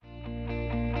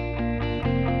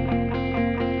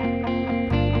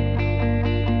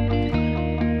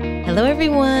Hello,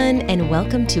 everyone, and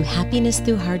welcome to Happiness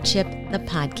Through Hardship, the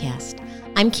podcast.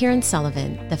 I'm Karen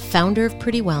Sullivan, the founder of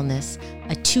Pretty Wellness,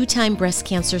 a 2-time breast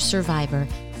cancer survivor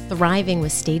thriving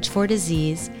with stage 4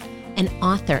 disease, and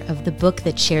author of the book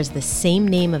that shares the same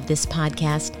name of this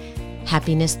podcast,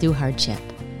 Happiness Through Hardship.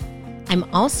 I'm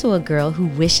also a girl who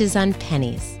wishes on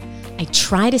pennies. I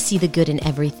try to see the good in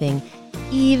everything,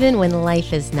 even when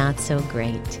life is not so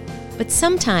great. But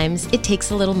sometimes it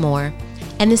takes a little more.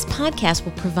 And this podcast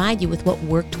will provide you with what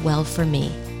worked well for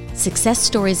me. Success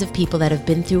stories of people that have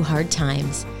been through hard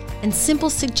times and simple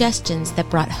suggestions that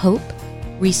brought hope,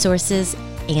 resources,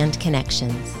 and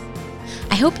connections.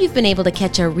 I hope you've been able to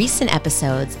catch our recent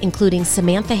episodes, including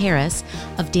Samantha Harris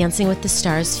of Dancing with the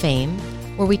Stars fame,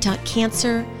 where we talk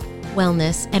cancer,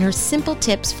 wellness, and her simple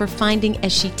tips for finding,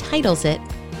 as she titles it,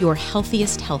 your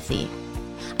healthiest healthy.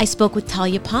 I spoke with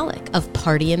Talia Pollock of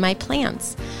Party in My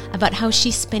Plants about how she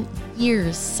spent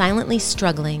years silently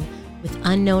struggling with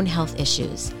unknown health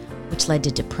issues, which led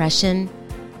to depression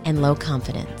and low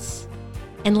confidence.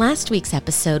 And last week's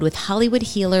episode with Hollywood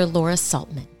healer Laura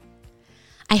Saltman.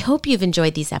 I hope you've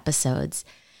enjoyed these episodes.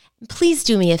 Please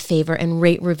do me a favor and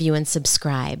rate, review, and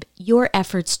subscribe. Your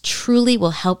efforts truly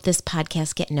will help this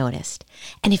podcast get noticed.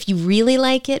 And if you really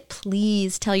like it,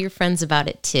 please tell your friends about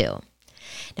it too.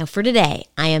 Now for today,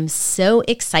 I am so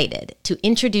excited to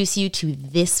introduce you to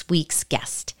this week's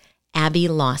guest, Abby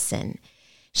Lawson.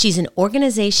 She's an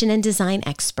organization and design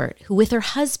expert who with her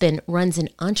husband runs an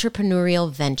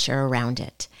entrepreneurial venture around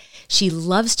it. She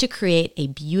loves to create a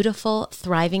beautiful,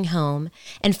 thriving home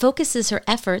and focuses her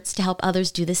efforts to help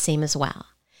others do the same as well.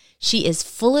 She is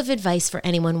full of advice for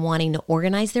anyone wanting to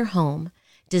organize their home,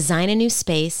 design a new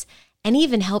space, and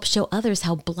even help show others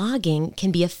how blogging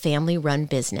can be a family-run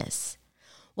business.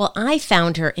 Well, I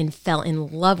found her and fell in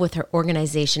love with her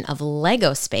organization of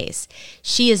Lego Space.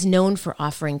 She is known for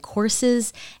offering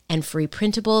courses and free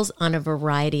printables on a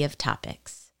variety of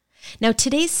topics. Now,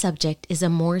 today's subject is a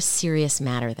more serious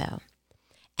matter, though.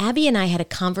 Abby and I had a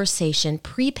conversation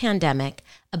pre-pandemic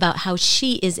about how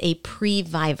she is a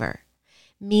pre-viver,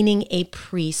 meaning a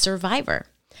pre-survivor,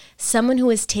 someone who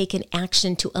has taken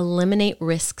action to eliminate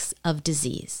risks of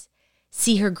disease.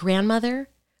 See, her grandmother,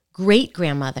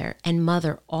 great-grandmother, and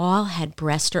mother all had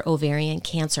breast or ovarian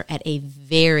cancer at a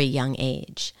very young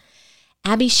age.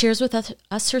 Abby shares with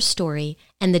us her story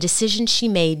and the decision she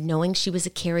made knowing she was a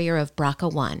carrier of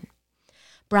BRCA1.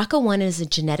 BRCA1 is a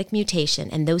genetic mutation,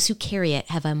 and those who carry it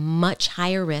have a much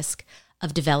higher risk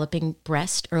of developing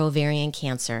breast or ovarian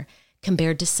cancer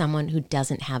compared to someone who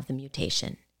doesn't have the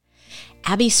mutation.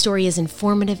 Abby's story is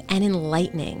informative and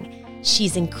enlightening.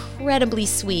 She's incredibly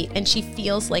sweet, and she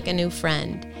feels like a new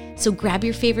friend. So grab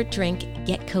your favorite drink,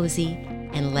 get cozy,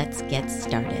 and let's get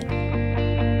started.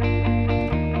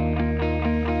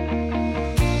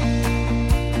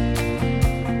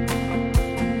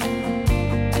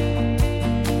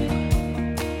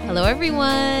 Hello,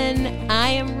 everyone. I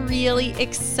am really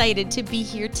excited to be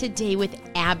here today with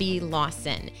Abby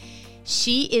Lawson.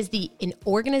 She is an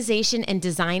organization and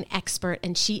design expert,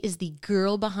 and she is the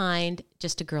girl behind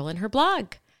Just a Girl in Her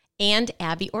blog and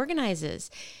Abby Organizes.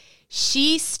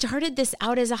 She started this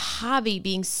out as a hobby,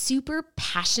 being super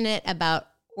passionate about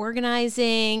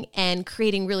organizing and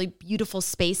creating really beautiful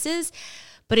spaces,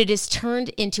 but it has turned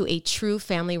into a true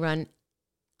family-run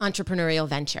entrepreneurial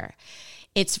venture.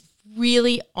 It's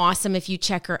really awesome. If you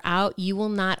check her out, you will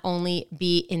not only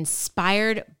be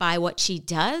inspired by what she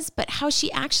does, but how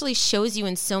she actually shows you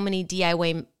in so many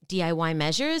DIY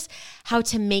measures how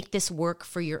to make this work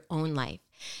for your own life.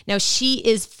 Now, she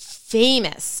is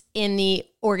famous in the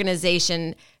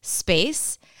organization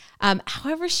space.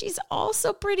 However, she's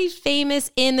also pretty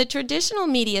famous in the traditional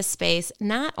media space.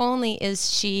 Not only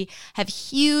is she have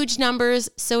huge numbers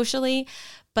socially,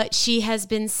 but she has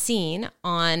been seen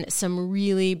on some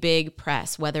really big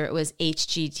press, whether it was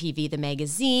HGTV, the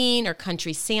magazine, or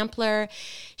Country Sampler.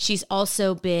 She's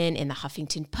also been in the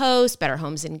Huffington Post, Better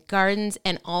Homes and Gardens,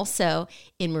 and also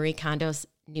in Marie Kondo's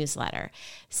newsletter.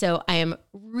 So I am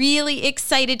really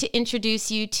excited to introduce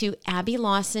you to Abby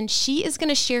Lawson. She is going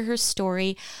to share her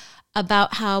story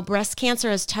about how breast cancer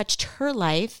has touched her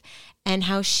life and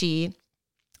how she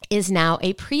is now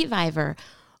a pre-viver.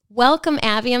 Welcome,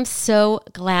 Abby. I'm so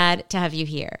glad to have you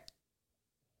here.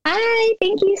 Hi,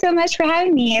 thank you so much for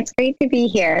having me. It's great to be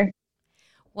here.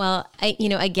 Well,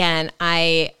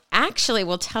 I actually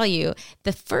will tell you,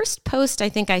 the first post I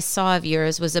think I saw of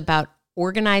yours was about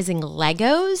organizing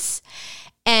Legos.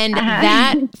 And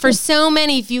that, for so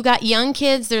many, if you got young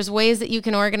kids, there's ways that you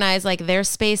can organize like their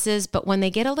spaces. But when they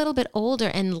get a little bit older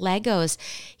and Legos,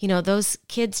 those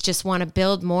kids just want to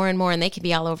build more and more, and they can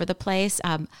be all over the place.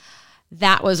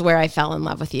 that was where I fell in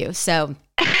love with you. So,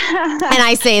 and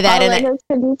I say that. Those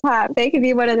can be tough. They can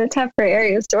be one of the tougher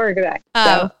areas to organize.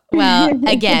 Well,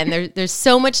 again, there's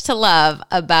so much to love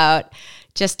about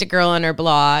Just a Girl on Her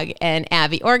blog, and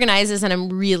Abby organizes, and I'm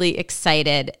really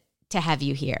excited to have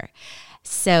you here.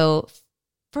 So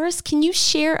first, can you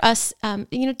share us,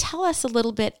 tell us a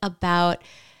little bit about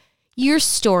your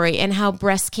story and how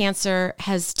breast cancer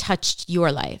has touched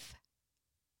your life?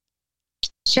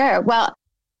 Sure. Well,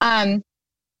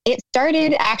 it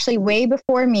started actually way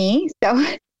before me. So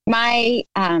my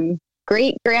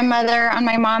great grandmother on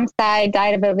my mom's side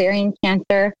died of ovarian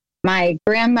cancer. My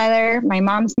grandmother, my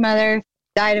mom's mother,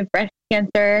 died of breast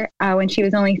cancer when she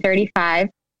was only 35.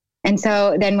 And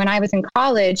so then when I was in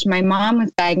college, my mom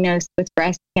was diagnosed with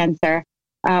breast cancer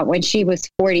when she was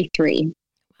 43.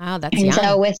 Wow, that's young. And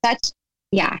so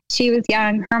she was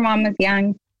young. Her mom was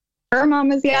young. Her mom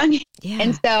was young. Yeah.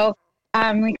 And so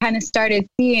we kind of started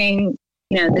seeing,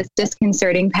 this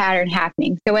disconcerting pattern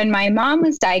happening. So when my mom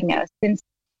was diagnosed, since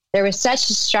there was such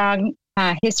a strong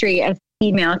history of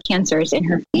female cancers in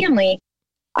her family,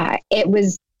 it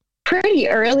was pretty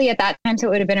early at that time. So it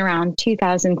would have been around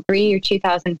 2003 or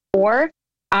 2004.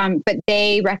 But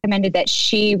they recommended that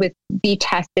she would be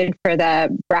tested for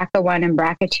the BRCA1 and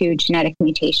BRCA2 genetic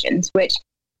mutations, which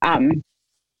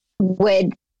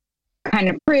would kind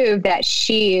of prove that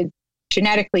she is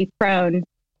genetically prone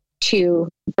to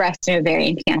breast and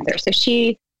ovarian cancer. So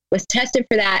she was tested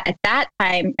for that at that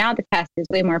time. Now the test is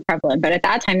way more prevalent, but at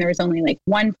that time there was only like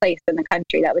one place in the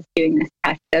country that was doing this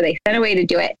test. So they sent away to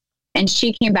do it. And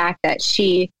she came back that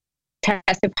she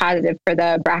tested positive for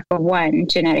the BRCA1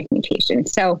 genetic mutation.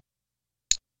 So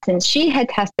since she had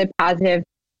tested positive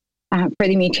for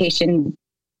the mutation,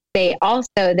 they also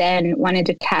then wanted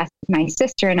to test my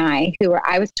sister and I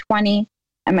was 20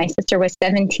 and my sister was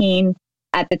 17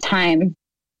 at the time.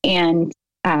 And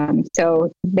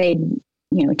so they,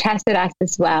 tested us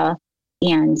as well.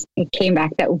 And it came back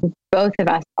that both of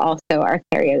us also are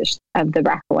carriers of the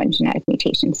BRCA1 genetic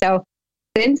mutation. So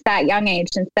since that young age,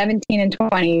 since 17 and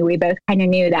 20, we both kind of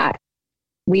knew that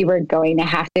we were going to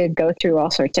have to go through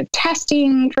all sorts of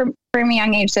testing from a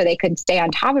young age so they could stay on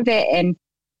top of it and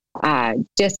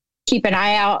just keep an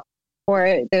eye out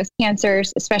for those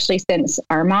cancers, especially since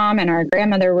our mom and our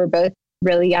grandmother were both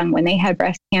really young when they had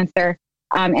breast cancer.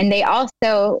 And they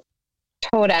also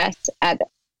told us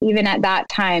even at that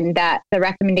time that the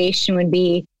recommendation would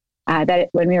be that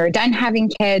when we were done having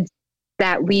kids,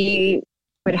 that we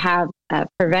would have a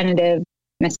preventative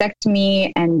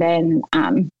mastectomy and then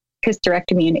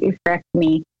hysterectomy and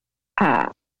oophorectomy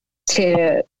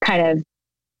to kind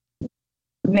of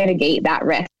mitigate that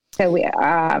risk. So we,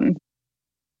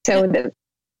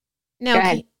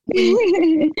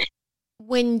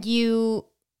 when you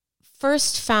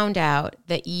first found out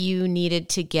that you needed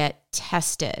to get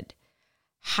tested,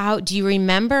 how do you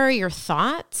remember your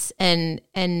thoughts and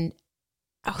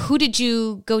who did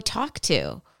you go talk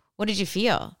to? What did you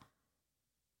feel?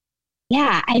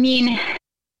 Yeah, I mean,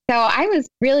 so I was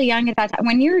really young at that time.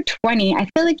 When you're 20, I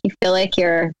feel like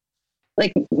you're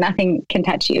like nothing can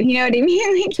touch you. You know what I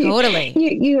mean? Like totally.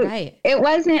 You right. It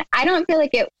wasn't, I don't feel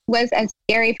like it was as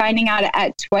scary finding out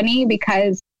at 20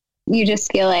 because you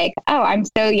just feel like, oh, I'm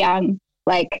so young.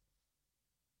 Like,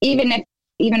 even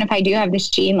if I do have this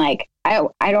gene, like I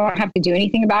don't have to do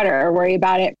anything about it or worry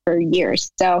about it for years.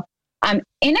 So,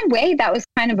 in a way that was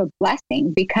kind of a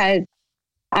blessing because,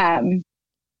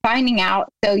 finding out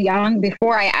so young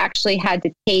before I actually had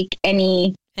to take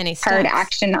any hard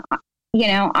action,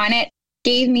 on it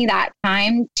gave me that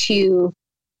time to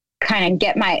kind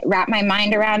of wrap my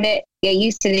mind around it, get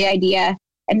used to the idea.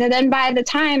 And then by the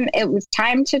time it was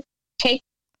time to take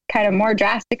kind of more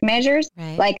drastic measures,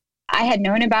 right. Like I had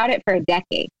known about it for a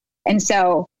decade. And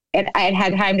so I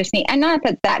had time to see, and not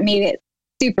that made it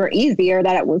super easy or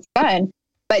that it was fun,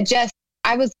 but just,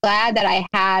 I was glad that I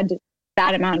had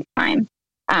that amount of time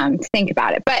to think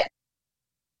about it. But,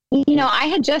 I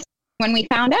had just, when we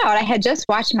found out, I had just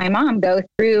watched my mom go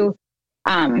through,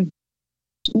 chemo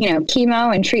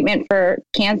and treatment for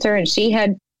cancer. And she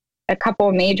had a couple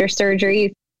of major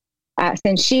surgeries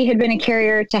since she had been a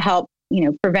carrier to help,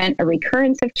 prevent a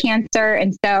recurrence of cancer.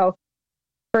 And so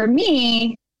for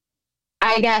me,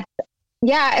 I guess,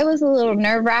 it was a little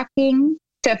nerve-wracking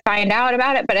to find out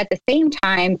about it. But at the same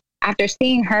time, after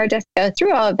seeing her just go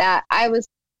through all of that, I was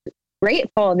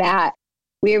grateful that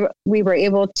we were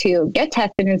able to get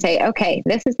tested and say, okay,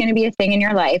 this is going to be a thing in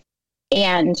your life.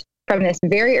 And from this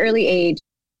very early age,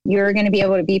 you're going to be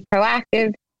able to be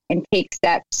proactive and take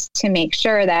steps to make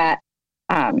sure that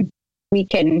we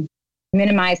can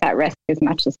minimize that risk as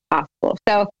much as possible.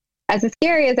 So as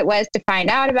scary as it was to find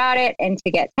out about it and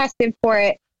to get tested for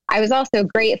it, I was also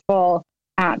grateful.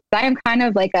 I am kind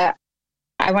of like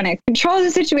I want to control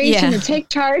the situation and take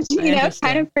charge,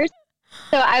 kind of person.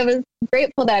 So I was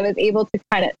grateful that I was able to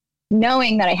kind of,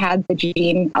 knowing that I had the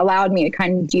gene allowed me to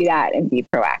kind of do that and be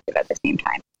proactive at the same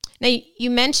time. Now, you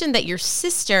mentioned that your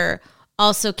sister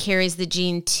also carries the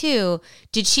gene too.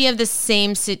 Did she have the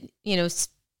same,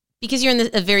 because you're in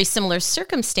a very similar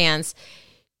circumstance,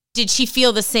 did she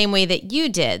feel the same way that you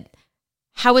did?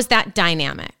 How was that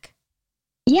dynamic?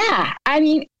 Yeah. I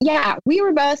mean, we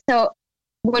were both. So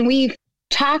when we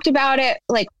talked about it,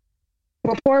 like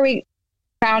before we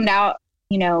found out,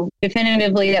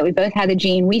 definitively that we both had the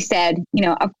gene, we said,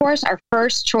 of course, our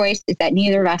first choice is that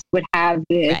neither of us would have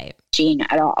the gene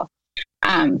at all.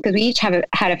 Because we each had a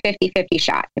 50-50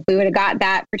 shot. If we would have got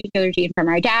that particular gene from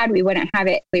our dad, we wouldn't have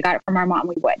it. If we got it from our mom,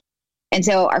 we would. And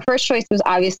so our first choice was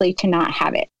obviously to not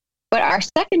have it. But our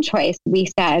second choice, we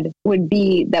said, would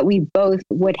be that we both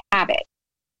would have it.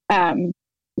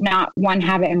 Not one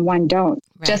have it and one don't,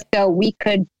 just so we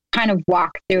could kind of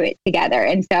walk through it together.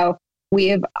 And so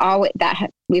we've always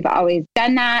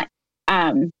done that.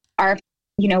 Our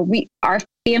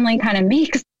family kind of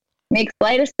makes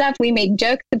light of stuff. We make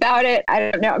jokes about it.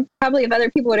 I don't know. Probably if other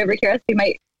people would ever hear us, they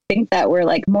might think that we're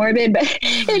like morbid, but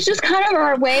it's just kind of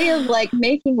our way of like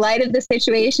making light of the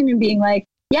situation and being like,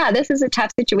 yeah, this is a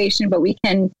tough situation, but we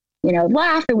can,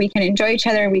 laugh and we can enjoy each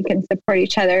other and we can support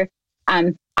each other.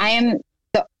 I am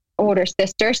the older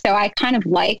sister, so I kind of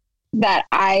like that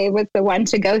I was the one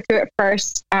to go through it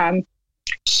first.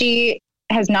 She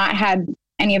has not had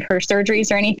any of her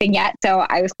surgeries or anything yet. So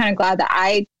I was kind of glad that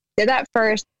I did that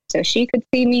first so she could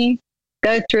see me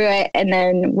go through it. And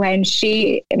then when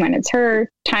it's her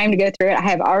time to go through it, I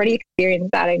have already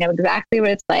experienced that. I know exactly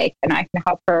what it's like and I can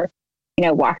help her,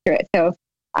 walk through it. So,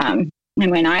 and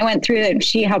when I went through it and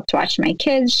she helped watch my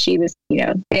kids, she was,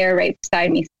 there right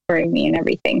beside me, supporting me and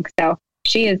everything. So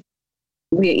she has,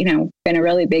 been a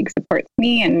really big support to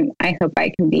me, and I hope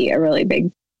I can be a really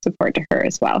big support to her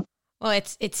as well. Well,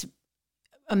 it's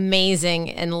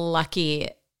amazing and lucky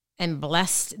and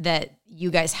blessed that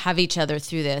you guys have each other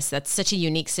through this. That's such a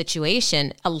unique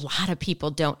situation. A lot of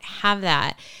people don't have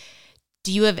that.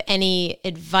 Do you have any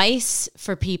advice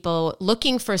for people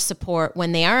looking for support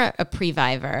when they are a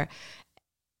Previver?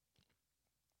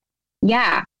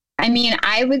 Yeah. I mean,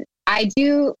 I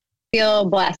do feel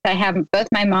blessed. I have both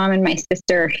my mom and my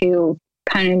sister who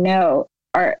kind of know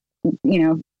or,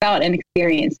 felt and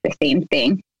experienced the same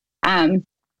thing. And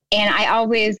I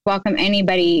always welcome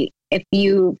anybody, if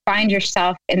you find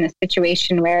yourself in the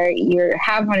situation where you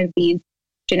have one of these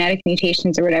genetic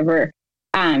mutations or whatever,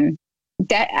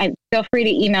 feel free to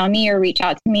email me or reach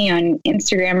out to me on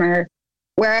Instagram or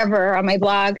wherever on my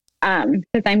blog,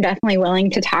 because I'm definitely willing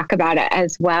to talk about it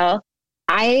as well.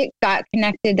 I got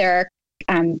connected. There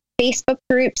are Facebook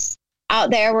groups out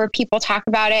there where people talk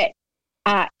about it.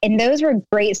 And those were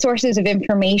great sources of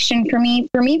information for me.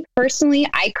 For me personally,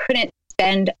 I couldn't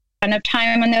spend a ton of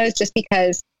time on those just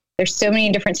because there's so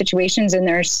many different situations and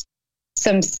there's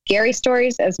some scary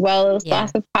stories as well as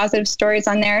lots of positive stories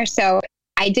on there. So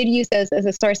I did use those as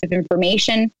a source of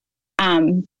information.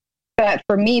 But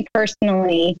for me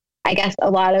personally, I guess a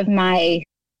lot of my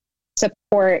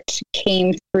support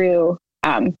came through,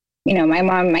 my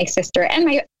mom, my sister,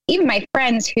 and even my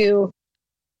friends who,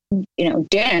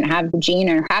 didn't have the gene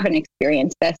or haven't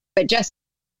experienced this, but just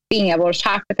being able to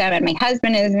talk with them. And my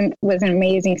husband was an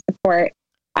amazing support.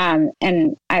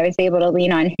 And I was able to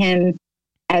lean on him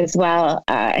as well.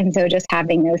 And so just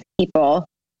having those people,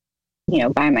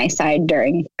 by my side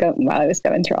while I was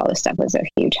going through all this stuff was a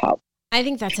huge help. I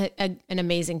think that's an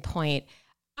amazing point.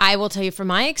 I will tell you from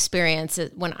my experience,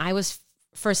 when I was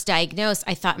first diagnosed,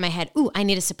 I thought in my head, ooh, I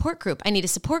need a support group. I need a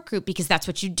support group because that's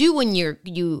what you do when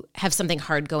you have something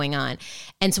hard going on.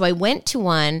 And so I went to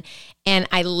one and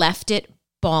I left it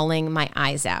bawling my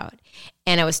eyes out.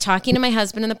 And I was talking to my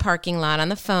husband in the parking lot on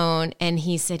the phone, and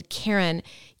he said, Karen,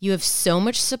 you have so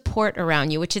much support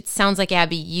around you, which it sounds like,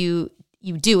 Abby, you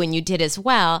do, and you did as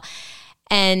well.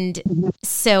 And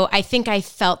so I think I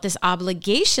felt this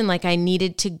obligation, like I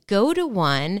needed to go to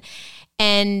one.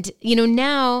 And,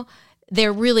 now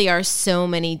there really are so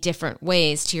many different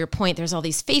ways. To your point, there's all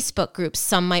these Facebook groups.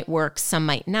 Some might work, some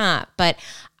might not. But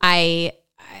I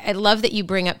love that you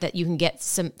bring up that you can get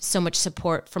so much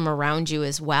support from around you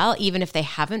as well, even if they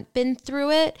haven't been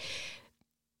through it.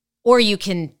 Or you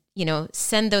can,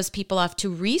 send those people off to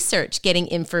research, getting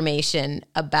information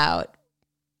about,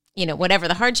 whatever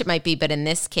the hardship might be. But in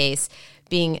this case,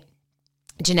 being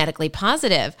genetically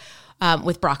positive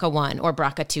with BRCA1 or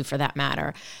BRCA2 for that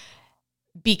matter.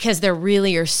 because there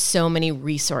really are so many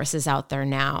resources out there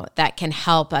now that can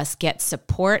help us get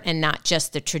support, and not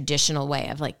just the traditional way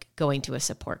of like going to a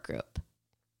support group.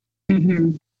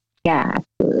 Mm-hmm. Yeah,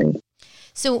 absolutely.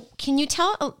 So can you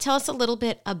tell us a little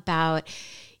bit about,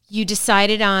 you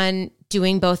decided on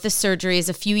doing both the surgeries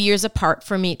a few years apart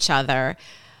from each other.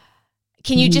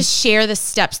 Can you just share the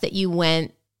steps that you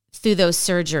went through those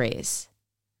surgeries?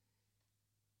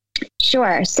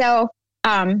 Sure. So,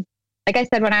 like I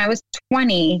said, when I was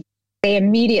 20, they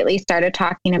immediately started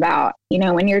talking about,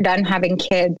 when you're done having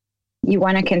kids, you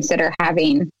want to consider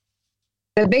having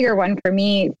the bigger one. For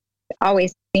me,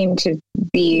 always seemed to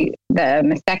be the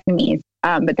mastectomies.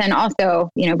 But then also,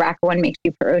 BRCA1 makes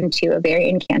you prone to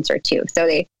ovarian cancer too. So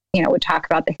they, would talk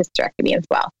about the hysterectomy as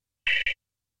well.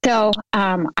 So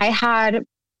I had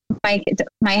my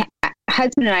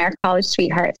husband and I are college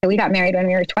sweethearts. So we got married when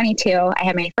we were 22. I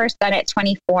had my first son at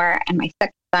 24 and my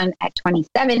second son at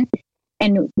 27.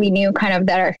 And we knew kind of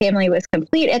that our family was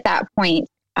complete at that point.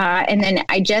 And then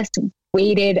I just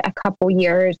waited a couple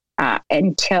years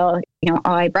until,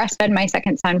 I breastfed my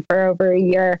second son for over a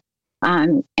year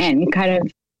and kind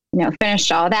of,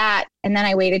 finished all that. And then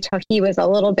I waited till he was a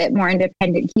little bit more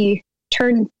independent. He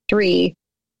turned 3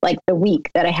 like the week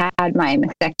that I had my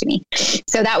mastectomy.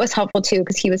 So that was helpful too,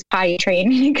 because he was potty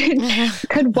trained. He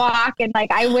could walk, and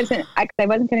like I wasn't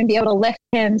going to be able to lift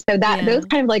him. So that those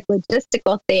kind of like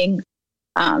logistical things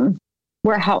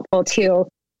were helpful too.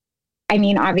 I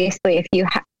mean, obviously, if you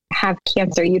have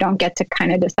cancer, you don't get to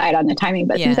kind of decide on the timing.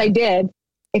 But since I did,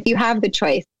 if you have the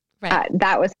choice,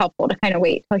 that was helpful to kind of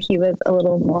wait till he was a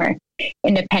little more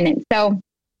independent. So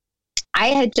I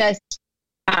had just,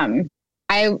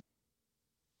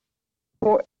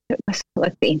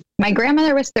 let's see, my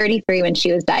grandmother was 33 when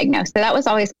she was diagnosed. So that was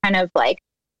always kind of like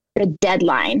the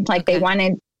deadline. Like they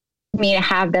wanted me to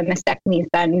have the mastectomies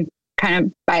done kind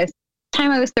of by the time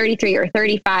I was 33 or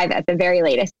 35 at the very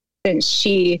latest, since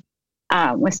she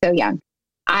was so young.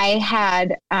 I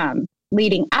had,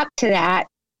 leading up to that,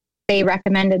 they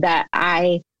recommended that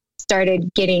I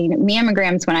started getting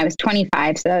mammograms when I was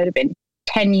 25. So that would have been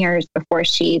 10 years before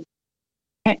so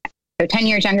 10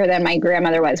 years younger than my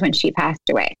grandmother was when she passed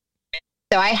away.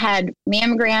 So I had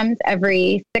mammograms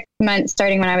every 6 months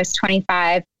starting when I was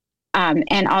 25.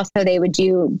 And also they would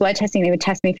do blood testing. They would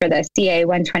test me for the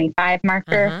CA-125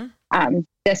 marker,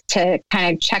 just to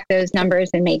kind of check those numbers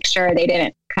and make sure they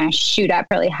didn't kind of shoot up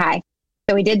really high.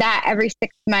 So we did that every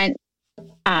 6 months.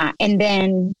 And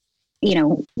then,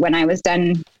 when I was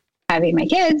done having my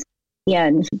kids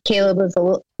and Caleb was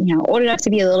old enough to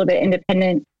be a little bit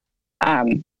independent,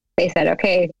 they said,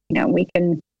 okay, we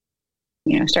can,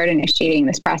 start initiating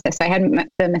this process. So I had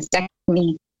the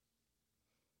mastectomy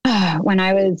when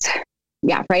I was,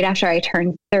 right after I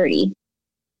turned 30.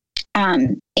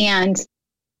 And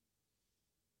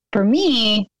for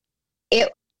me,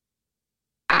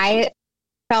 I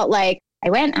felt like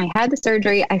I went, I had the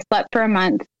surgery, I slept for a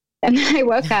month, and then I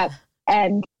woke up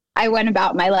and I went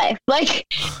about my life. Like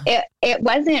it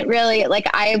wasn't really like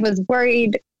I was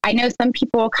worried. I know some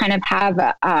people kind of have,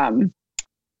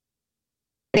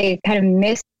 they kind of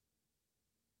miss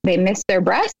their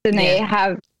breasts, and they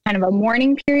have kind of a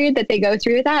mourning period that they go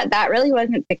through with that. That really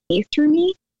wasn't the case for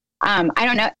me. I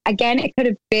don't know. Again, it could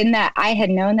have been that I had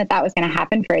known that was going to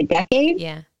happen for a decade.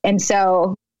 Yeah. And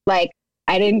so like,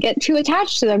 I didn't get too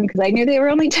attached to them because I knew they were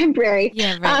only temporary.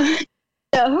 Yeah, right.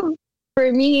 So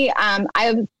for me,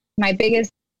 my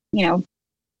biggest,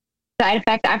 side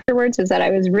effect afterwards is that I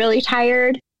was really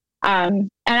tired. And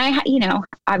I,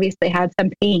 obviously had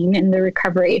some pain in the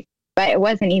recovery, but it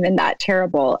wasn't even that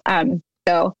terrible.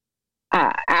 So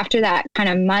after that kind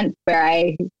of month where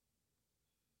I,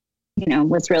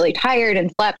 was really tired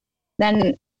and slept,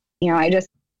 then, I just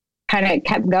kind of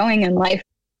kept going and life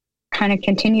kind of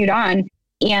continued on.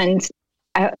 And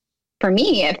for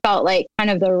me, it felt like kind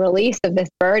of the release of this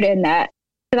burden because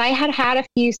I had a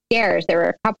few scares. There were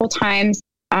a couple times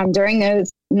during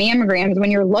those mammograms when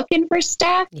you're looking for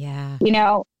stuff,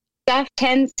 stuff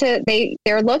tends to,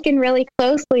 they're looking really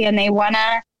closely and they want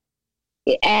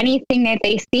to, anything that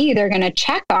they see, they're going to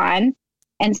check on.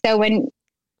 And so when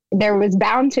there was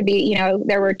bound to be,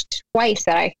 there were twice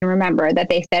that I can remember that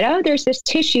they said, oh, there's this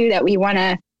tissue that we want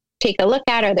to take a look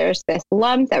at, or there's this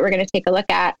lump that we're going to take a look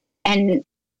at. And,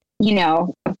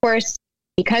 of course,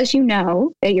 because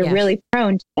that you're really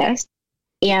prone to this,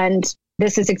 and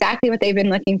this is exactly what they've been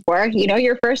looking for,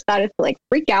 your first thought is to like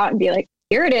freak out and be like,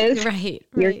 here it is. Right.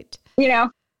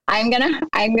 I'm going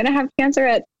to have cancer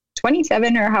at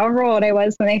 27 or however old I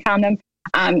was when they found them.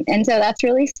 And so that's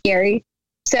really scary.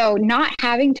 So not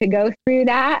having to go through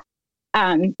that,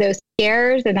 those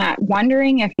scares and that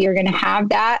wondering if you're going to have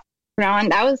that, now on,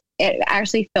 it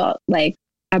actually felt like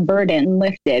a burden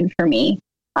lifted for me.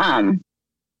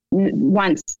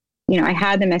 Once, I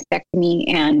had the mastectomy,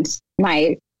 and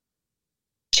my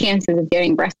chances of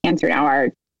getting breast cancer now are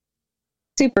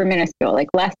super minuscule, like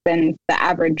less than the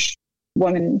average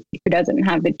woman who doesn't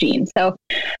have the gene. So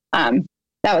that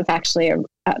was actually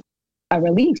a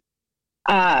relief.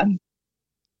 And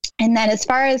then as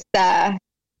far as I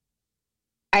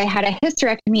had a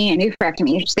hysterectomy and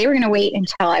oophorectomy, which they were going to wait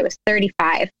until I was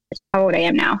 35, which is how old I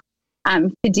am now,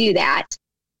 to do that.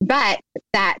 But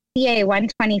that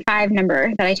CA-125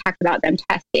 number that I talked about them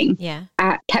testing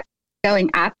kept going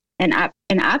up and up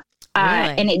and up.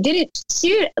 Really? And it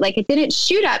didn't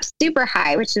shoot up super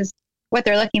high, which is what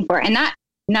they're looking for. And that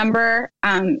number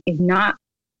is not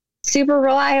super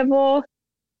reliable.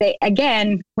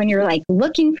 Again, when you're like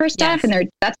looking for stuff, and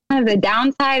that's kind of the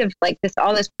downside of like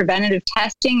all this preventative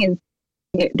testing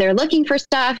is they're looking for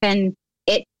stuff, and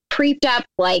it creeped up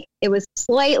like it was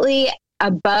slightly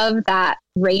above that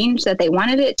range that they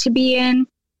wanted it to be in,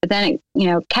 but then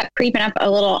it, kept creeping up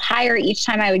a little higher each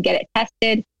time I would get it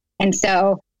tested. And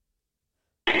so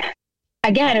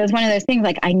again, it was one of those things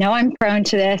like, I know I'm prone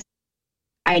to this.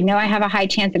 I know I have a high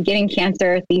chance of getting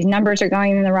cancer. These numbers are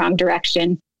going in the wrong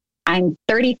direction. I'm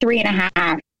 33 and a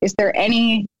half. Is there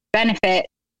any benefit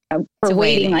for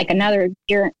waiting like another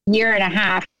year and a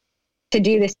half to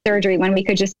do this surgery when we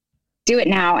could just do it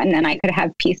now, and then I could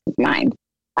have peace of mind?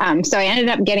 So I ended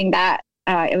up getting that.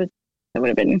 It would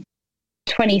have been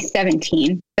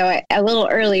 2017. So a little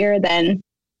earlier than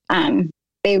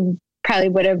they probably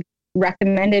would have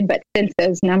recommended. But since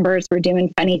those numbers were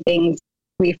doing funny things,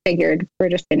 we figured we're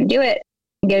just going to do it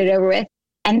and get it over with.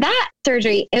 And that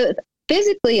surgery, it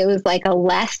was like a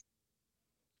less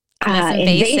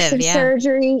invasive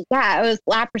surgery. Yeah, it was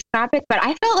laparoscopic, but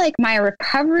I felt like my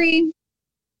recovery,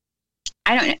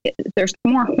 I don't know, there's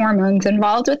more hormones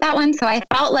involved with that one. So I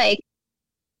felt like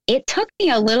it took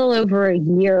me a little over a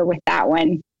year with that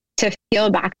one to feel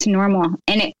back to normal.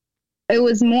 And it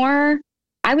was more,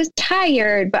 I was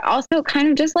tired, but also kind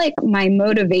of just like my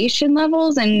motivation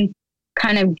levels and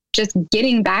kind of just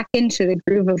getting back into the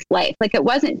groove of life. Like it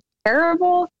wasn't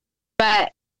terrible,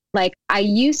 but like I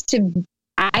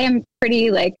am pretty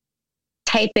like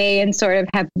type A and sort of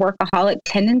have workaholic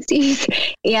tendencies.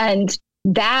 And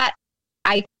that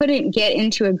I couldn't get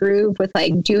into a groove with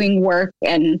like doing work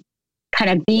and kind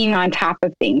of being on top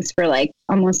of things for like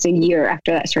almost a year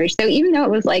after that surgery. So even though it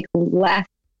was like less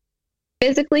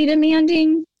physically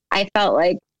demanding, I felt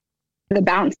like the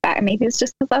bounce back, maybe it's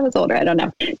just because I was older, I don't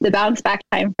know. The bounce back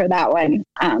time for that one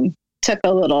took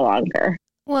a little longer.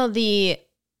 Well, the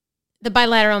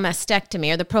bilateral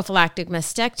mastectomy or the prophylactic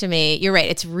mastectomy, you're right.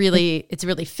 It's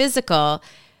really physical,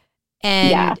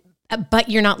 and but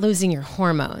you're not losing your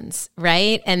hormones,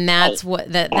 right? And that's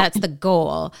that's the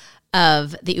goal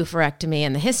of the oophorectomy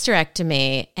and the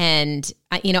hysterectomy. And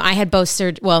I had both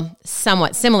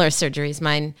somewhat similar surgeries.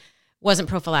 Mine wasn't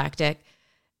prophylactic.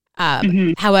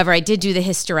 However, I did do the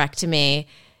hysterectomy,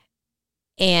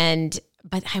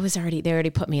 but they already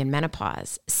put me in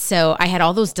menopause. So I had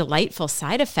all those delightful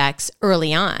side effects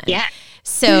early on. Yeah.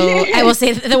 So I will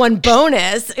say the one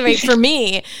bonus, right, for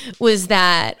me was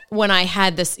that when I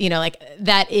had this,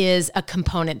 that is a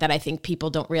component that I think people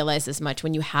don't realize as much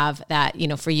when you have that,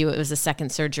 for you, it was a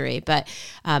second surgery, but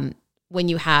when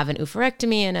you have an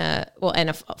oophorectomy and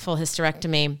a full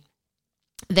hysterectomy,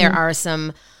 there are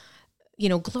some,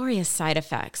 glorious side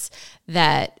effects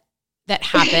that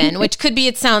happen, which could be,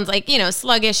 it sounds like,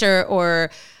 sluggish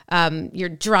or your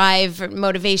drive or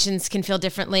motivations can feel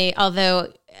differently.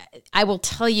 Although I will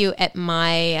tell you at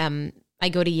my, I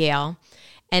go to Yale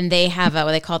and they have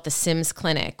what they call it the Sims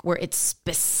Clinic, where it's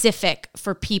specific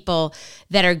for people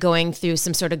that are going through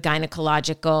some sort of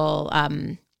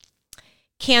gynecological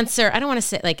cancer. I don't want to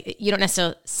say like you don't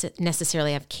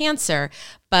necessarily have cancer,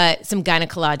 but some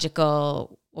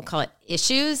gynecological, we'll call it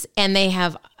issues. And they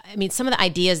have, some of the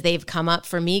ideas they've come up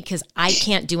for me, because I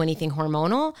can't do anything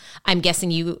hormonal. I'm guessing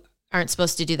you aren't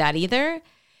supposed to do that either.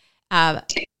 I'm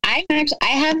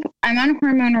on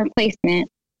hormone replacement.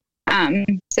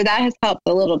 So that has helped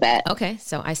a little bit. Okay.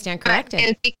 So I stand corrected.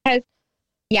 It's because,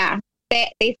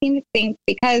 they seem to think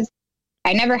because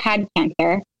I never had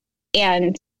cancer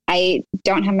and I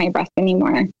don't have my breast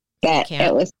anymore, that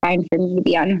it was fine for me to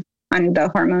be on the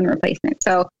hormone replacement.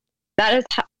 So that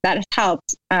has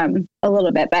helped a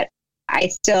little bit, but I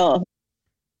still,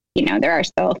 there are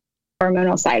still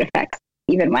hormonal side effects,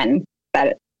 even when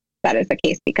that is the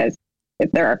case, because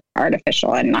if they're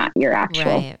artificial and not your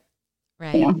actual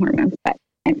hormones. But,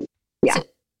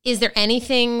 Is there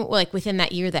anything like within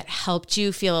that year that helped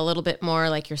you feel a little bit more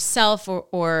like yourself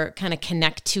or kind of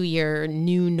connect to your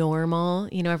new normal?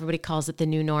 You know, everybody calls it the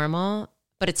new normal,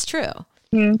 but it's true,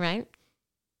 right?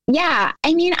 Yeah.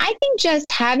 I mean, I think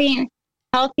just having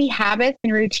healthy habits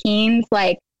and routines,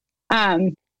 like,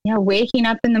 waking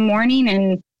up in the morning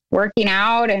and working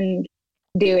out and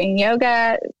doing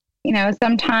yoga,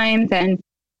 sometimes. And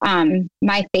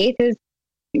my faith is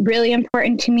really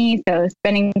important to me. So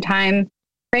spending time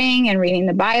praying and reading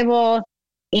the Bible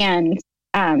and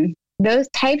those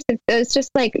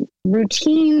just like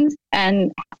routines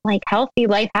and like healthy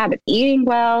life habits, eating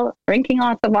well, drinking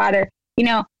lots of water,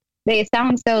 they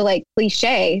sound so like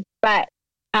cliche, but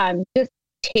just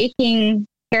taking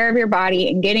care of your body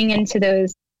and getting into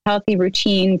those healthy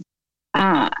routines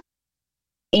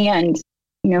and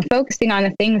focusing on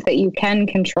the things that you can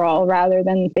control rather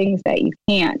than the things that you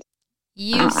can't.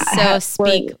 You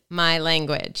speak my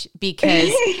language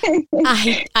because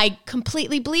I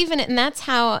completely believe in it. And that's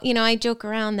how, I joke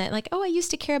around that like, I used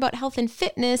to care about health and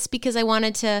fitness because I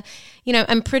wanted to,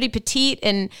 I'm pretty petite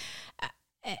and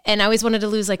I always wanted to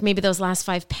lose like maybe those last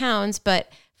 5 pounds. But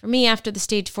for me, after the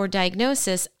stage 4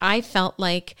 diagnosis, I felt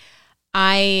like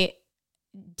I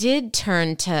did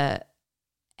turn to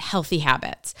healthy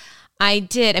habits. I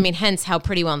did. I mean, hence how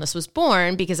Pretty Wellness was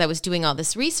born, because I was doing all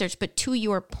this research. But to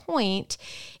your point,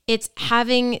 it's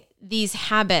having these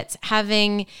habits,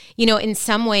 having, in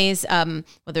some ways,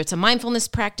 whether it's a mindfulness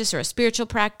practice or a spiritual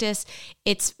practice,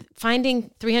 it's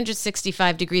finding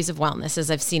 365 degrees of wellness,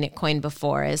 as I've seen it coined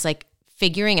before, is like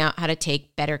figuring out how to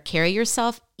take better care of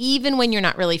yourself, even when you're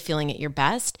not really feeling at your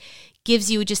best, gives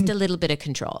you just a little bit of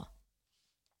control.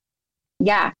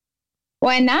 Yeah.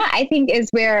 Well, and that I think is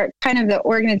where kind of the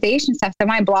organization stuff. So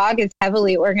my blog is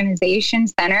heavily organization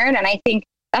centered. And I think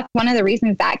that's one of the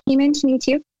reasons that came into me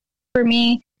too, for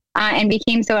me, and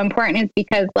became so important is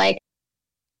because like,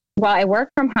 while I work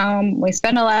from home, we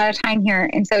spend a lot of time here.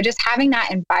 And so just having that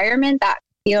environment that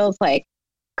feels like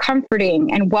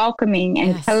comforting and welcoming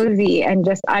and cozy and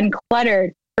just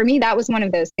uncluttered. For me, that was one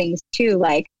of those things too.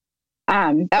 Like,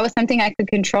 that was something I could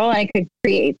control. I could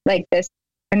create like this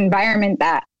environment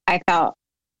that I felt,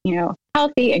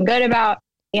 healthy and good about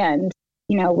and,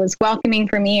 was welcoming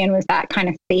for me and was that kind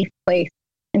of safe place.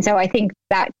 And so I think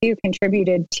that too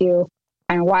contributed to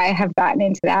kind of why I have gotten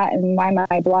into that and why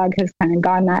my blog has kind of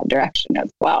gone that direction as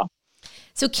well.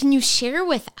 So can you share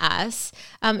with us,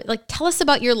 tell us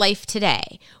about your life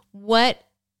today? What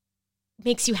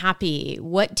makes you happy?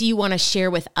 What do you want to share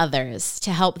with others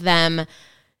to help them,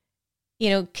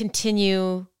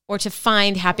 continue or to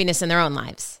find happiness in their own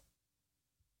lives?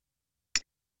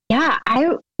 Yeah,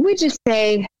 I would just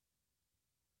say,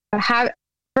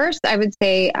 first, I would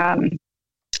say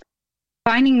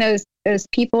finding those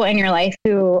people in your life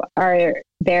who are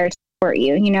there to support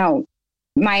you.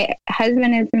 My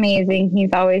husband is amazing. He's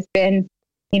always been,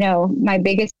 my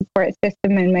biggest support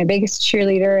system and my biggest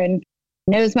cheerleader and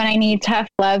knows when I need tough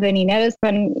love and he knows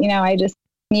when, I just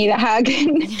need a hug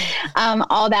and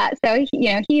all that. So, he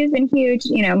has been huge.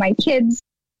 My kids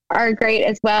are great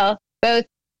as well. Both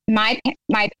my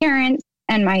parents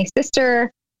and my sister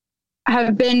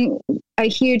have been a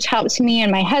huge help to me,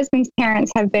 and my husband's parents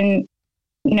have been,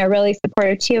 really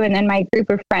supportive too. And then my group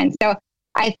of friends. So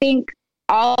I think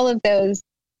all of those,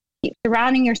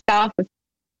 surrounding yourself with,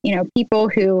 people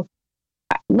who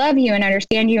love you and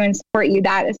understand you and support you,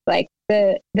 that is like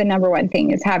the number one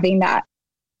thing, is having that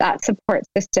support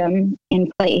system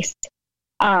in place.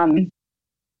 And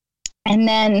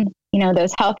then,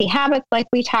 those healthy habits like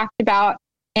we talked about,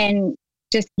 and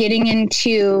just getting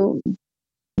into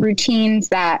routines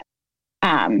that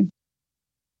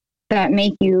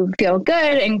make you feel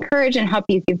good, encourage, and help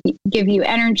you give you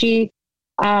energy.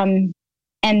 And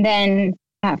then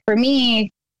for me,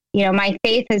 my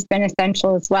faith has been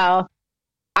essential as well.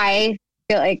 I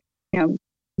feel like,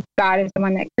 God is the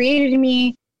one that created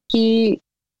me.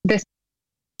 This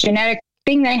genetic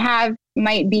thing that I have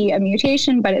might be a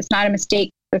mutation, but it's not a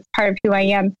mistake. It's part of who I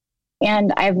am.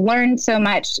 And I've learned so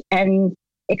much and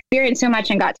experienced so much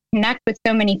and got to connect with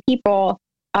so many people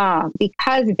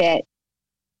because of it.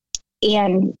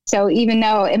 And so even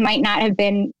though it might not have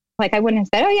been like, I wouldn't have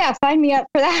said, oh yeah, sign me up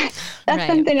for that. That's right.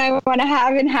 Something I want to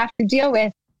have and have to deal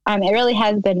with. It really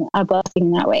has been a blessing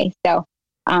in that way. So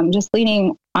just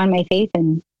leaning on my faith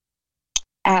and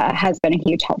has been a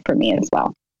huge help for me as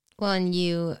well. Well,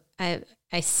 and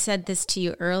I said this to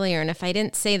you earlier, and if I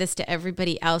didn't say this to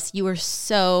everybody else, you are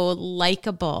so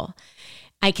likable.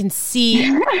 I can see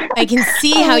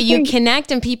how you connect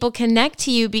and people connect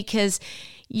to you because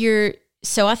you're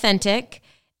so authentic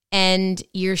and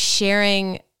you're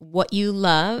sharing what you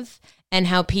love and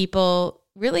how people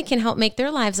really can help make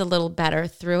their lives a little better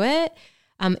through it.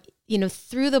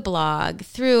 Through the blog,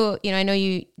 I know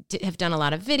you have done a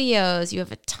lot of videos, you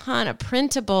have a ton of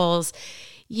printables.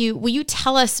 Will you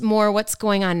tell us more what's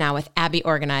going on now with Abby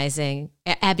Organizes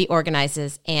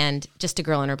and Just a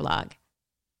Girl and Her Blog?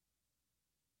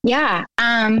 Yeah.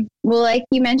 Well, like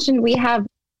you mentioned, we have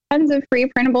tons of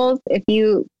free printables. If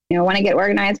you want to get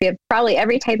organized, we have probably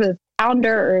every type of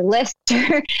calendar or list,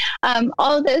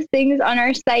 all of those things on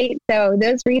our site. So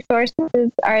those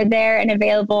resources are there and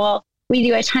available. We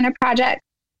do a ton of projects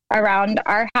around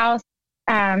our house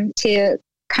to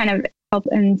kind of help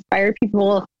inspire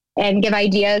people and give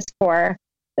ideas for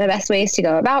the best ways to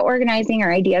go about organizing,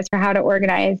 or ideas for how to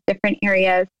organize different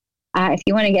areas. If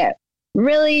you want to get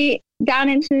really down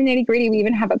into the nitty gritty, we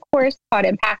even have a course called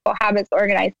Impactful Habits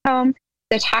Organized Home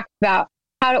that talks about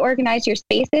how to organize your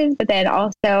spaces, but then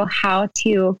also how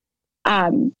to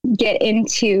get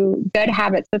into good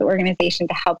habits with organization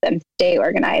to help them stay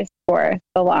organized for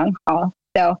the long haul.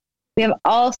 So we have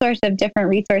all sorts of different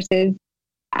resources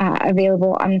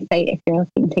available on the site if you're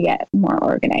looking to get more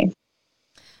organized.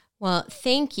 Well,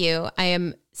 thank you. I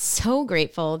am so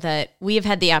grateful that we have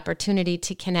had the opportunity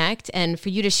to connect and for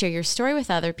you to share your story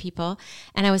with other people.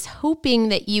 And I was hoping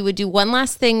that you would do one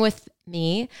last thing with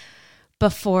me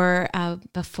before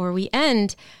we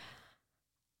end.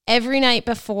 Every night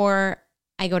before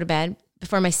I go to bed,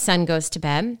 before my son goes to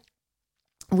bed,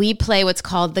 we play what's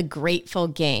called the Grateful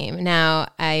Game. Now,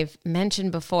 I've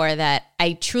mentioned before that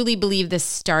I truly believe this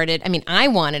started, I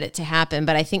wanted it to happen,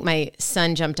 but I think my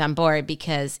son jumped on board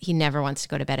because he never wants to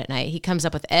go to bed at night. He comes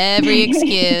up with every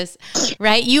excuse,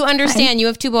 right? You understand, you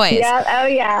have 2 boys. Yeah. Oh,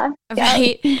 yeah.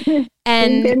 Right?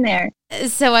 And been there.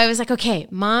 So I was like, okay,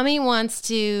 mommy wants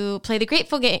to play the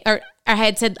Grateful Game, or I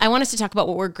had said, I want us to talk about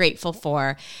what we're grateful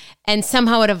for. And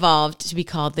somehow it evolved to be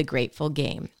called the Grateful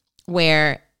Game,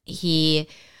 where he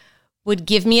would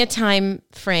give me a time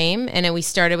frame, and we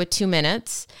started with 2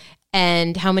 minutes,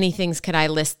 and how many things could I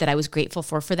list that I was grateful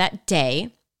for that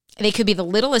day. They could be the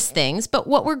littlest things, but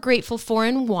what we're grateful for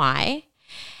and why.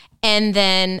 And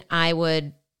then I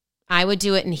would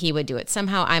do it and he would do it.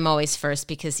 Somehow I'm always first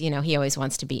because, he always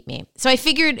wants to beat me. So I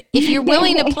figured if you're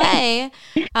willing to play,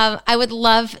 I would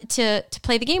love to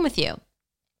play the game with you.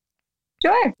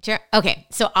 Sure. Okay.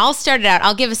 So I'll start it out.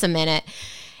 I'll give us a minute.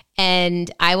 And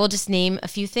I will just name a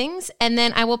few things, and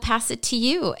then I will pass it to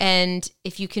you. And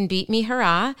if you can beat me,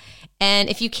 hurrah. And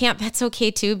if you can't, that's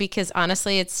okay too, because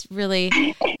honestly, it's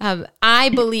really, I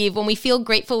believe when we feel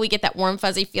grateful, we get that warm,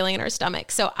 fuzzy feeling in our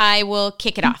stomach. So I will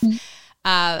kick it off.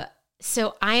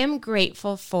 So I am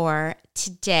grateful for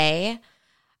today.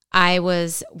 I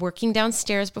was working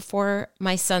downstairs before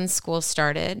my son's school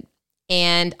started.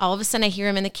 And all of a sudden I hear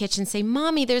him in the kitchen say,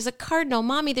 Mommy, there's a cardinal.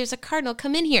 Mommy, there's a cardinal.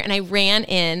 Come in here. And I ran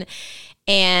in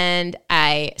and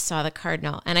I saw the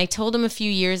cardinal. And I told him a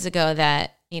few years ago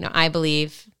that, I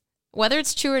believe, whether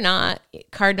it's true or not,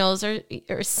 cardinals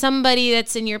or somebody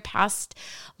that's in your past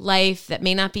life that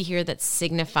may not be here that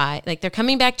signify, like they're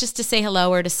coming back just to say hello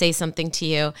or to say something to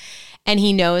you. And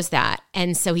he knows that.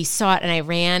 And so he saw it and I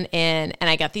ran in and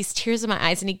I got these tears in my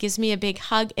eyes and he gives me a big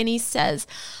hug and he says,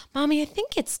 Mommy, I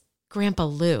think it's Grandpa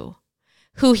Lou,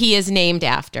 who he is named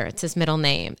after. It's his middle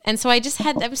name. And so I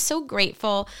was so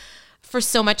grateful for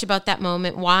so much about that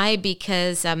moment. Why?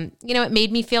 Because, it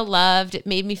made me feel loved. It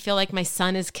made me feel like my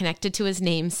son is connected to his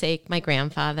namesake, my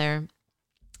grandfather.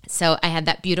 So I had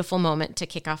that beautiful moment to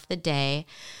kick off the day.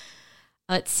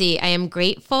 Let's see. I am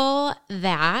grateful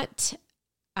that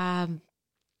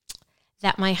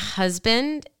my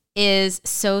husband is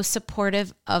so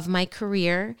supportive of my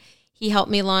career. He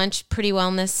helped me launch Pretty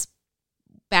Wellness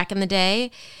back in the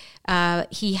day.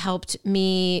 He helped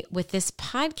me with this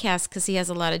podcast because he has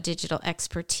a lot of digital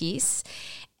expertise.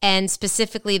 And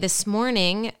specifically this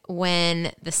morning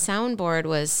when the soundboard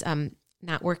was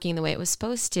not working the way it was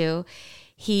supposed to,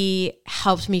 he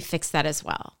helped me fix that as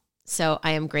well. So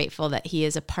I am grateful that he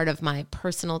is a part of my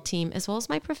personal team as well as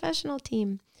my professional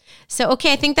team. So,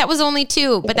 okay, I think that was only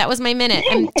 2, but that was my minute.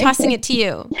 I'm tossing it to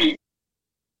you.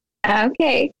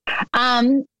 Okay.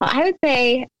 I would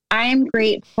say I'm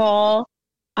grateful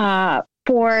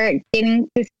for getting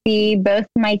to see both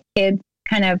my kids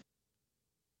kind of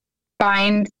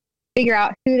figure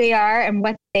out who they are and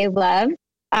what they love.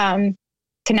 Tonight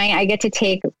I get to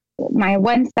take my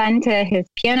one son to his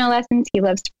piano lessons. He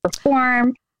loves to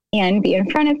perform and be in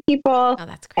front of people. Oh,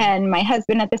 that's great. And my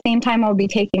husband at the same time will be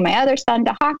taking my other son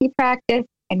to hockey practice,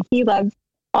 and he loves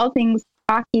all things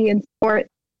hockey and sports.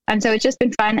 And so it's just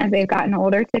been fun as they've gotten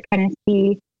older to kind of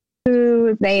see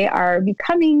who they are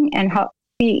becoming and help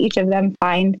see each of them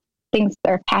find things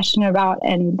they're passionate about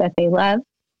and that they love.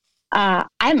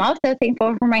 I'm also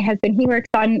thankful for my husband. He works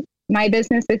on my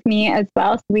business with me as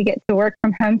well. So we get to work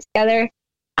from home together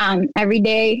every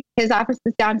day. His office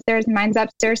is downstairs and mine's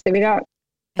upstairs. So we don't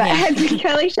butt heads and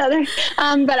kill each other.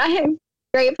 But I am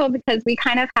grateful because we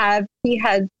kind of have, he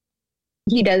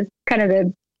does kind of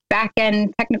the back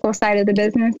end technical side of the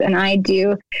business, and I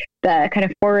do the kind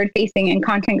of forward facing and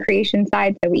content creation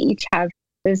side. So we each have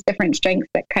those different strengths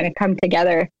that kind of come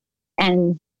together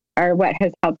and are what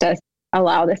has helped us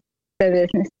allow the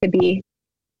business to be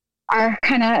our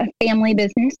kind of family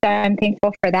business. So I'm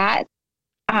thankful for that.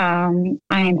 I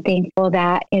am thankful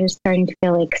that it is starting to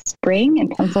feel like spring in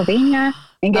Pennsylvania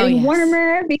and getting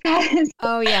warmer because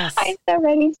I'm so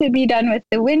ready to be done with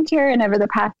the winter. And over the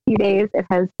past few days, it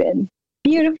has been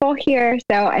beautiful here.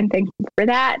 So I'm thankful for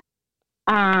that.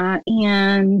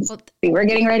 And we're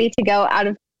getting ready to go out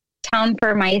of town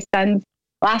for my son's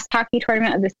last hockey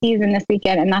tournament of the season this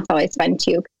weekend. And that's always fun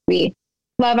too. We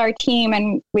love our team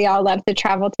and we all love to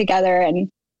travel together and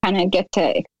kind of get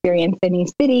to experience a new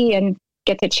city and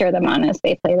get to cheer them on as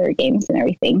they play their games and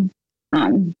everything.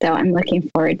 So I'm looking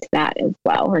forward to that as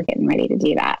well. We're getting ready to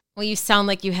do that. Well, you sound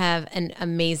like you have an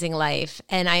amazing life,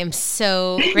 and I am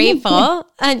so grateful.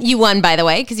 And you won, by the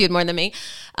way, because you had more than me.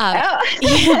 But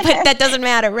that doesn't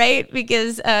matter, right?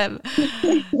 Because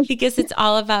it's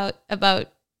all about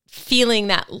feeling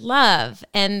that love.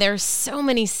 And there's so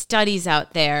many studies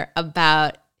out there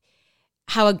about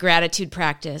how a gratitude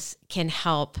practice can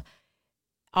help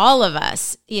all of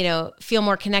us, feel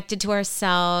more connected to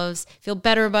ourselves, feel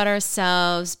better about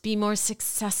ourselves, be more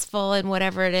successful in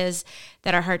whatever it is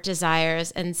that our heart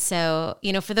desires. And so,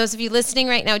 for those of you listening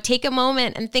right now, take a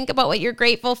moment and think about what you're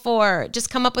grateful for. Just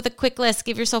come up with a quick list,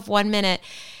 give yourself 1 minute.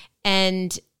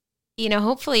 And,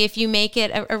 hopefully if you make it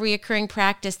a reoccurring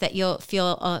practice that you'll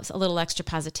feel a little extra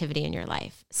positivity in your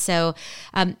life. So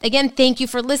again, thank you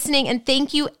for listening. And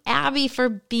thank you, Abby, for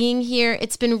being here.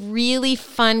 It's been really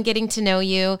fun getting to know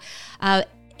you.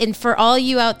 And for all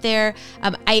you out there,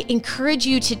 I encourage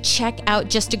you to check out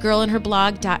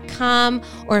justagirlandherblog.com,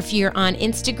 or if you're on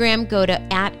Instagram, go to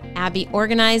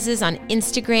 @AbbyOrganizes on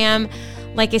Instagram.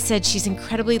 Like I said, she's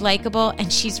incredibly likable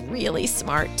and she's really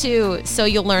smart too. So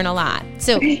you'll learn a lot.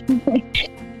 So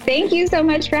thank you so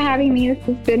much for having me. This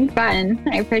has been fun.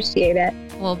 I appreciate it.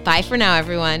 Well, bye for now,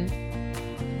 everyone.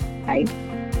 Bye.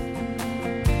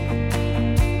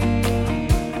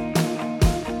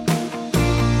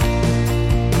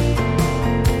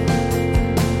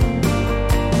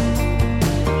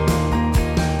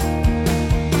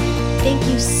 Thank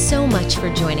you so much for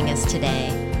joining us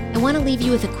today. I want to leave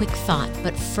you with a quick thought,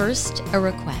 but first, a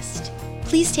request.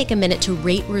 Please take a minute to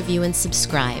rate, review, and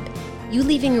subscribe. You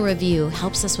leaving a review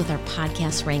helps us with our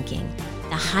podcast ranking.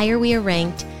 The higher we are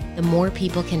ranked, the more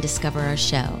people can discover our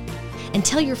show. And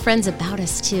tell your friends about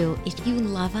us too. If you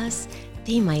love us,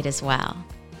 they might as well.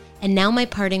 And now my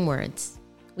parting words.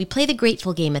 We play the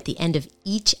grateful game at the end of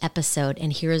each episode,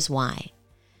 and here is why.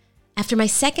 After my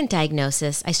second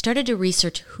diagnosis, I started to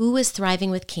research who was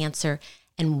thriving with cancer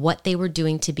and what they were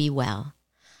doing to be well.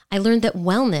 I learned that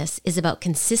wellness is about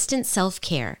consistent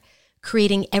self-care,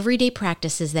 creating everyday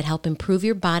practices that help improve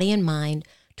your body and mind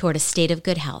toward a state of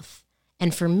good health.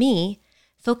 And for me,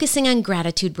 focusing on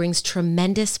gratitude brings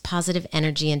tremendous positive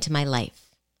energy into my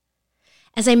life.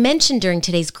 As I mentioned during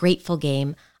today's grateful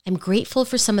game, I'm grateful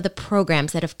for some of the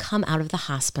programs that have come out of the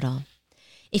hospital.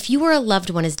 If you or a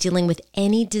loved one is dealing with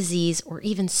any disease or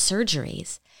even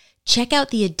surgeries, check out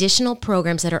the additional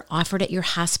programs that are offered at your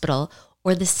hospital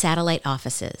or the satellite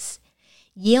offices.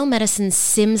 Yale Medicine's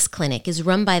SIMS Clinic is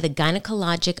run by the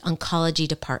Gynecologic Oncology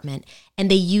Department, and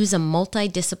they use a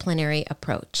multidisciplinary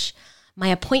approach. My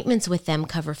appointments with them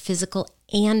cover physical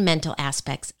and mental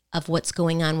aspects of what's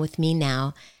going on with me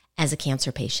now as a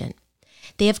cancer patient.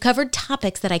 They have covered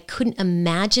topics that I couldn't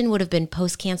imagine would have been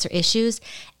post-cancer issues,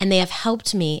 and they have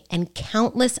helped me and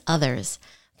countless others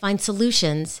find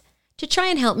solutions to try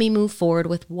and help me move forward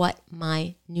with what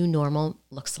my new normal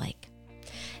looks like.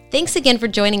 Thanks again for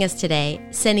joining us today,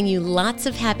 sending you lots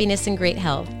of happiness and great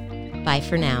health. Bye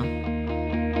for now.